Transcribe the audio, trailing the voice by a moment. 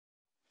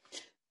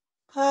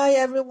Hi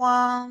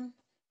everyone,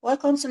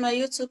 welcome to my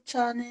YouTube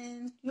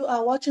channel. You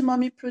are watching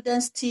Mommy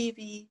Prudence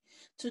TV.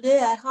 Today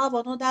I have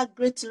another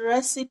great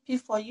recipe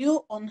for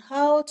you on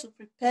how to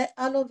prepare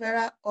aloe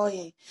vera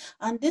oil.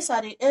 And these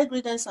are the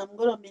ingredients I'm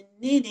going to be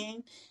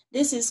needing.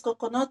 This is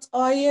coconut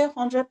oil,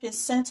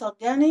 100%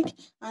 organic,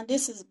 and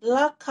this is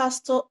black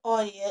castor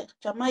oil,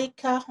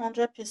 Jamaica,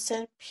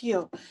 100%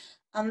 pure.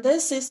 And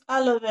this is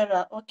aloe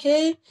vera,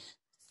 okay?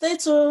 Stay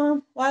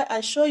tuned while I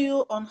show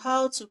you on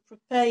how to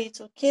prepare it,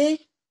 okay?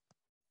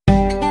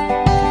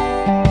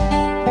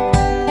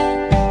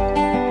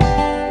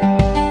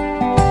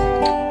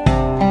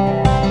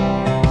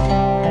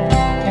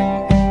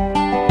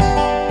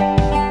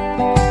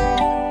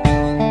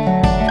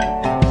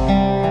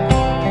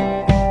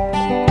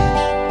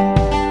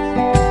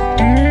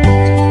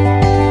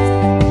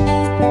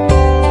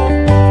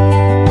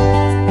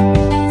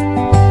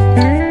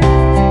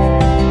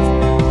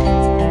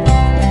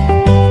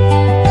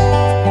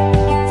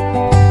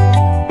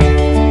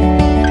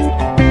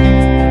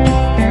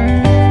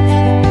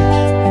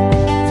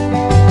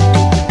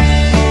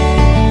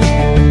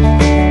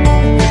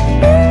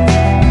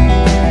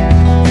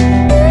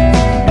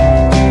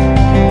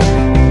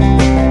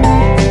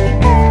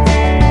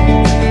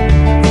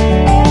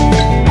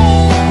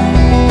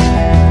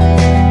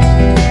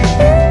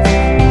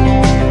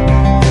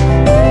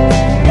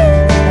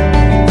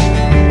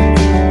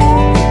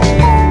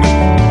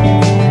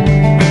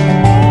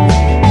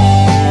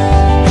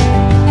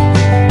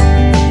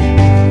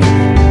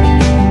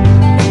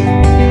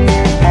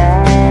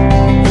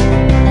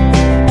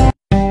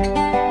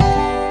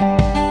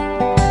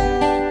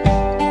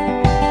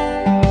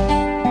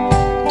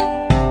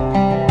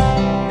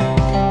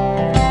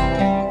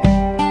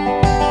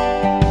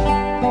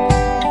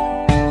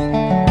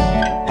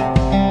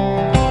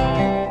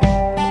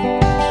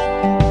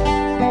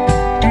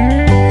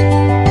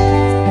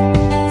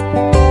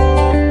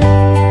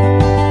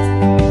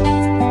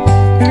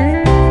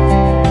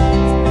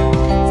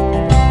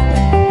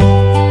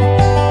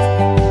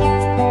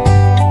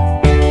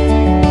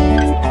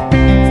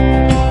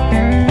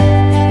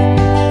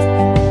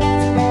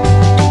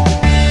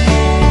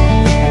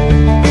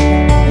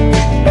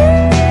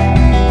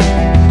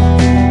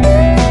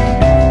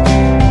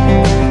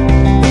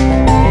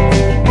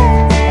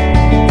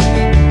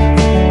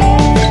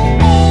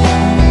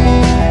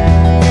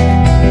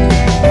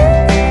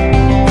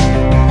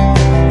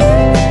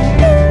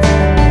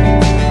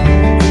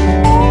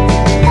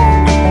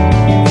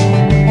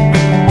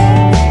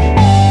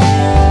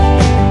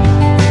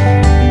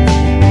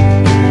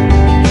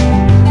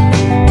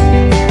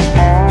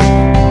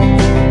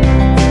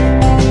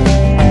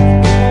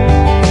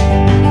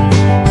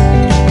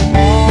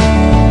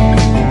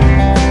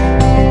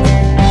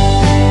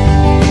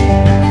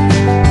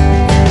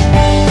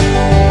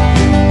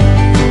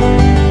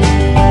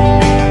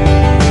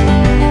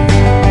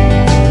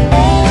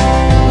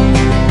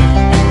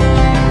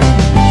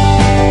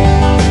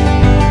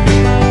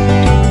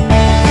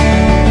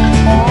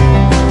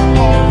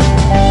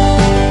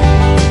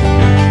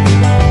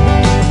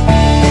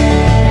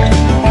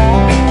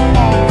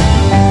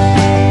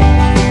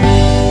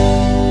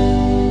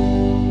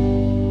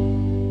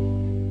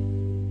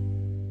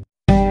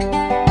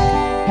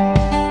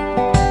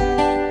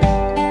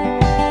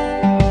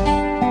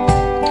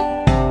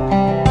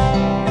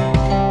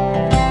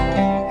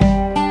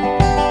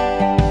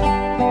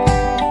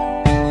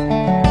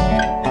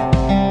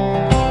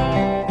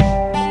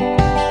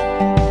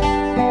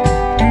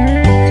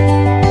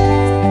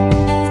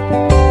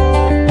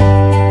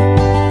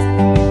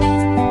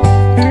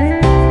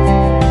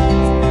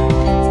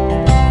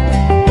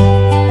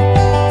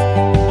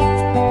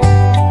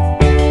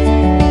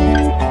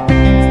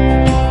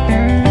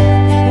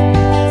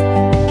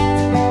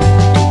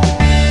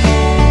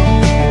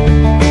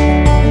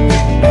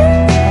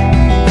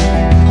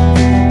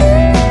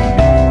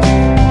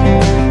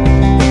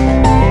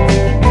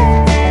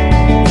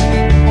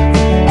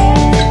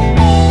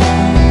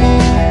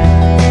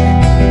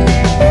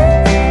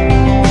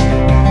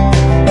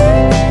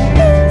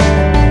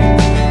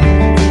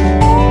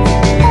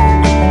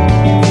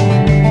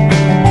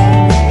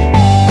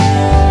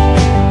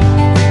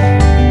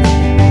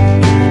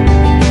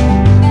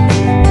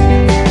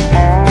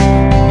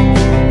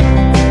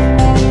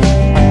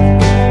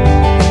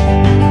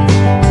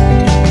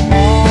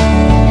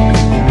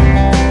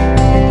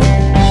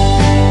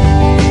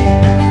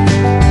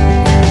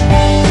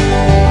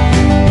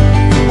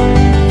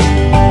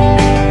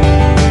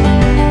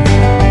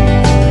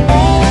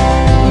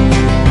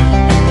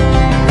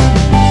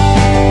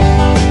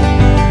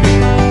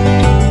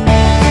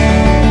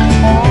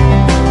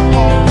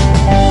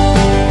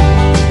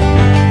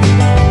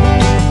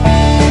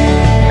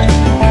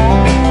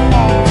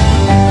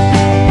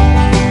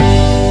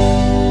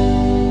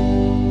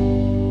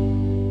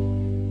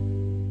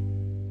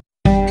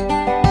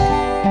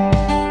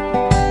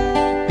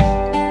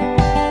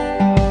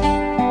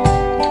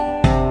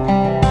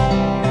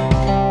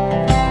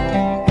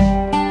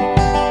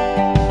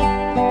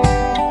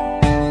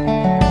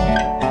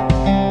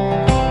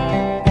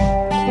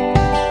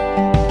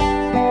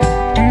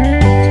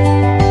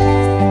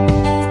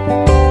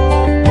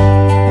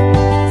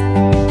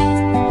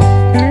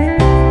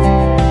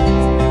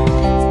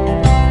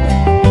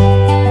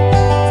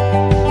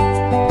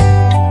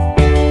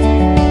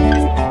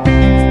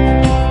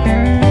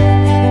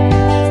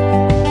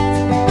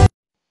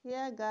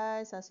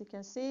 as you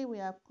can see, we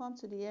have come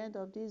to the end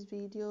of this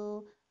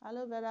video.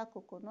 Aloe vera,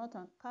 coconut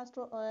and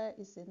castor oil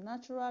is a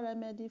natural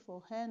remedy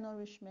for hair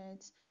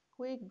nourishment,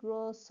 quick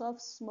growth, soft,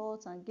 smooth,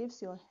 and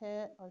gives your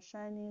hair a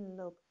shining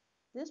look.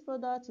 This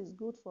product is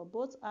good for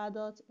both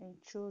adults and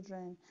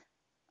children,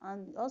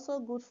 and also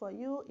good for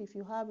you if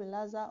you have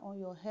relaxer on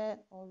your hair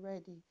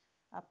already.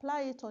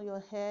 Apply it on your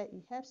hair.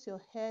 It helps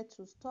your hair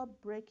to stop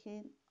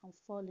breaking and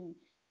falling.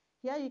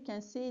 Here you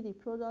can see the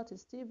product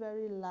is still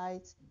very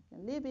light. You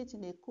can leave it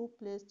in a cool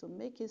place to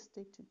make it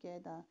stick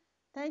together.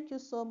 Thank you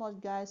so much,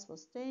 guys, for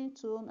staying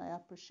tuned. I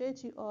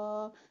appreciate you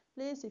all.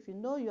 Please, if you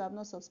know you have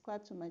not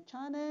subscribed to my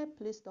channel,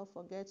 please don't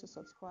forget to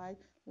subscribe,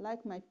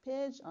 like my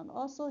page, and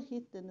also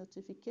hit the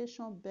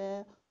notification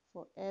bell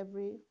for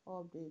every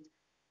update.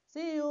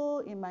 See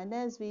you in my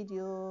next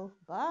video.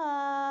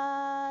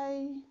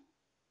 Bye.